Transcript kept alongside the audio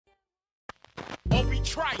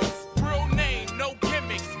trice. Real name, no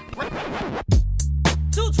gimmicks.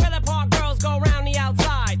 Two trailer park girls go round the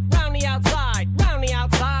outside, round the outside, round the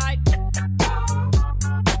outside.